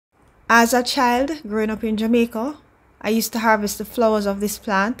As a child growing up in Jamaica, I used to harvest the flowers of this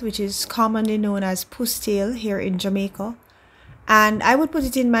plant, which is commonly known as pusstail here in Jamaica. And I would put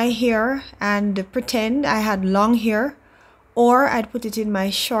it in my hair and pretend I had long hair, or I'd put it in my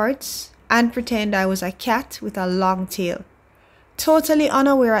shorts and pretend I was a cat with a long tail. Totally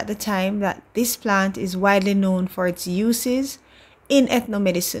unaware at the time that this plant is widely known for its uses in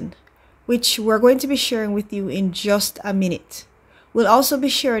ethnomedicine, which we're going to be sharing with you in just a minute. We'll also be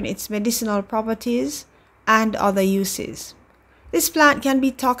sharing its medicinal properties and other uses. This plant can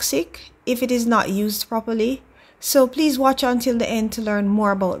be toxic if it is not used properly, so please watch until the end to learn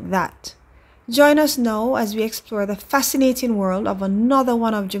more about that. Join us now as we explore the fascinating world of another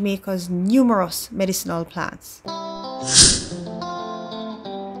one of Jamaica's numerous medicinal plants.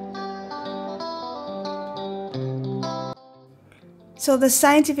 So the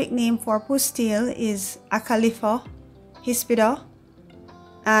scientific name for pusstail is Acalypha hispida.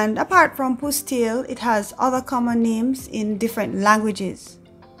 And apart from pusstail, it has other common names in different languages.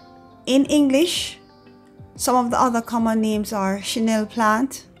 In English, some of the other common names are CHENILLE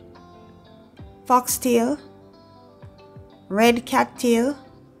plant, foxtail, red cattail,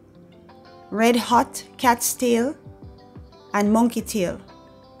 red hot cat's tail, and monkey tail,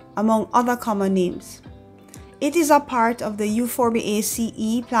 among other common names. It is a part of the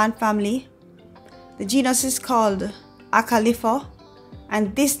Euphorbiaceae plant family. The genus is called Acalypha,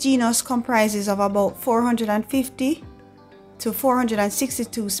 and this genus comprises of about 450 to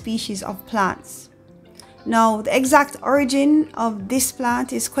 462 species of plants. Now, the exact origin of this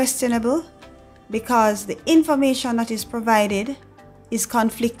plant is questionable because the information that is provided is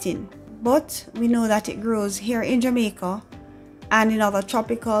conflicting, but we know that it grows here in Jamaica and in other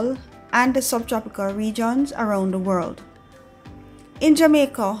tropical and subtropical regions around the world. In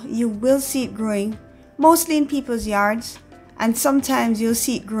Jamaica, you will see it growing mostly in people's yards, and sometimes you'll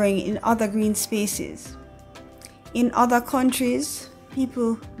see it growing in other green spaces. In other countries,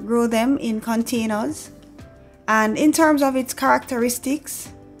 people grow them in containers, and in terms of its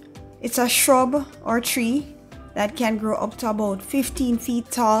characteristics, it's a shrub or tree that can grow up to about 15 feet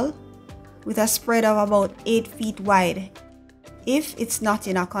tall with a spread of about 8 feet wide if it's not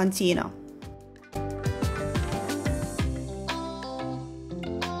in a container.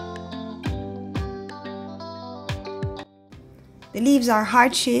 The leaves are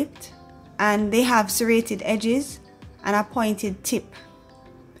heart-shaped and they have serrated edges and a pointed tip.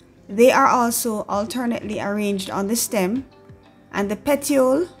 They are also alternately arranged on the stem, and the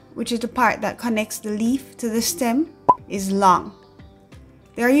petiole, which is the part that connects the leaf to the stem, is long.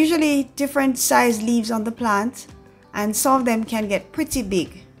 There are usually different sized leaves on the plant, and some of them can get pretty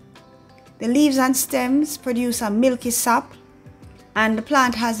big. The leaves and stems produce a milky sap, and the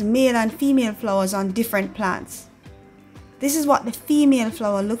plant has male and female flowers on different plants. This is what the female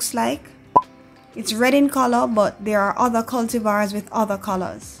flower looks like. It's red in color, but there are other cultivars with other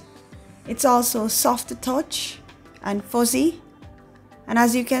colors. It's also soft to touch and fuzzy, and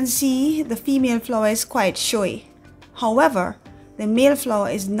as you can see, the female flower is quite showy. However, the male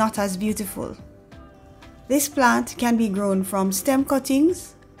flower is not as beautiful. This plant can be grown from stem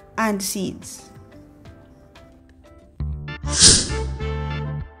cuttings and seeds.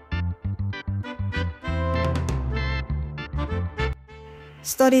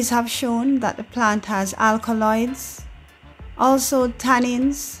 Studies have shown that the plant has alkaloids, also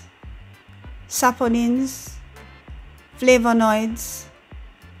tannins, saponins, flavonoids,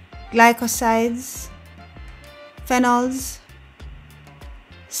 glycosides, phenols,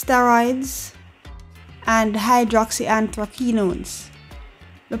 steroids, and hydroxyanthraquinones.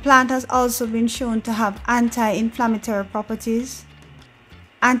 The plant has also been shown to have anti-inflammatory properties,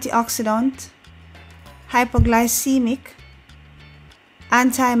 antioxidant, hypoglycemic,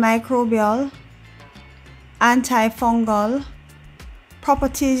 antimicrobial, antifungal,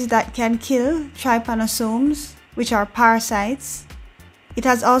 properties that can kill trypanosomes, which are parasites. It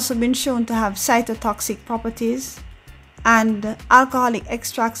has also been shown to have cytotoxic properties, and alcoholic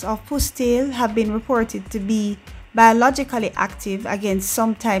extracts of pusstail have been reported to be biologically active against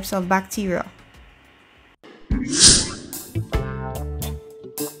some types of bacteria.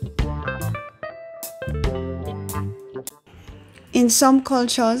 In some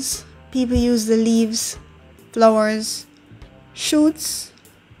cultures, people use the leaves, flowers, shoots,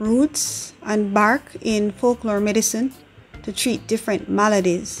 roots, and bark in folklore medicine to treat different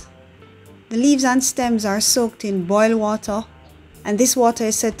maladies. The leaves and stems are soaked in boiled water, and this water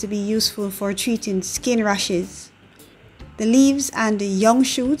is said to be useful for treating skin rashes. The leaves and the young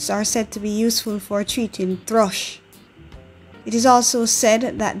shoots are said to be useful for treating thrush. It is also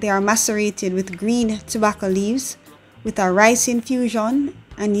said that they are macerated with green tobacco leaves with a rice infusion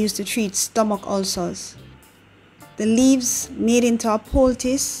and used to treat stomach ulcers. The leaves made into a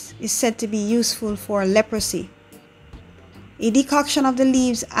poultice is said to be useful for leprosy. A decoction of the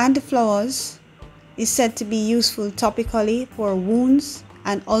leaves and the flowers is said to be useful topically for wounds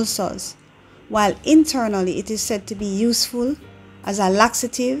and ulcers, while internally it is said to be useful as a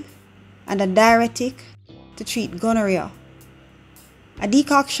laxative and a diuretic to treat gonorrhea. A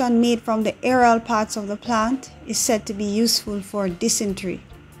decoction made from the aerial parts of the plant is said to be useful for dysentery.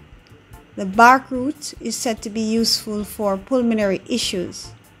 The bark root is said to be useful for pulmonary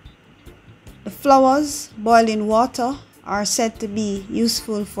issues. The flowers boiled in water are said to be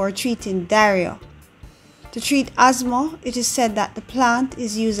useful for treating diarrhea. To treat asthma, it is said that the plant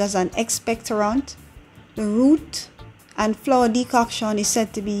is used as an expectorant. The root and flower decoction is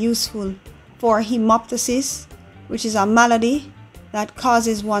said to be useful for hemoptysis, which is a malady that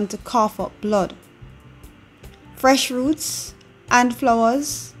causes one to cough up blood. Fresh roots and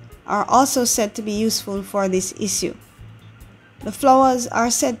flowers are also said to be useful for this issue. The flowers are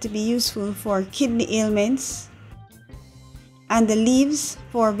said to be useful for kidney ailments, and the leaves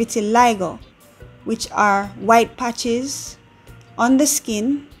for vitiligo, which are white patches on the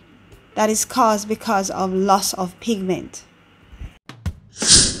skin that is caused because of loss of pigment.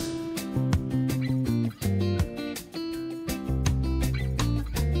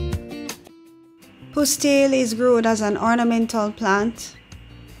 Puss tail is grown as an ornamental plant.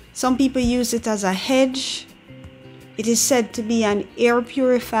 Some people use it as a hedge. It is said to be an air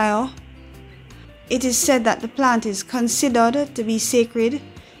purifier. It is said that the plant is considered to be sacred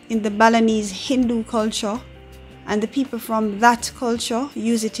in the Balinese Hindu culture, and the people from that culture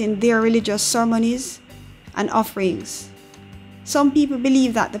use it in their religious ceremonies and offerings. Some people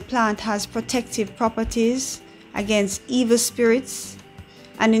believe that the plant has protective properties against evil spirits,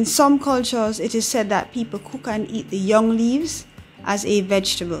 and in some cultures it is said that people cook and eat the young leaves as a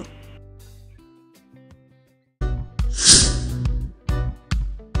vegetable.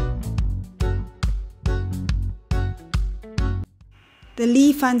 The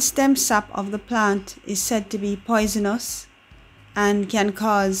leaf and stem sap of the plant is said to be poisonous and can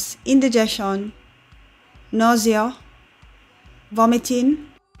cause indigestion, nausea, vomiting,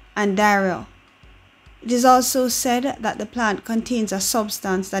 and diarrhea. It is also said that the plant contains a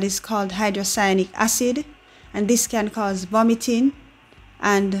substance that is called hydrocyanic acid, and this can cause vomiting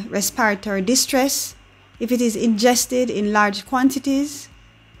and respiratory distress if it is ingested in large quantities,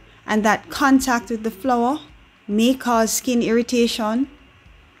 and that contact with the flower may cause skin irritation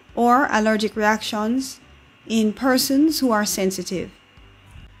or allergic reactions in persons who are sensitive.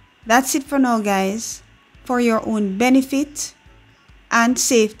 That's it for now, guys. For your own benefit and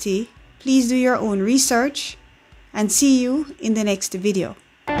safety, please do your own research, and see you in the next video.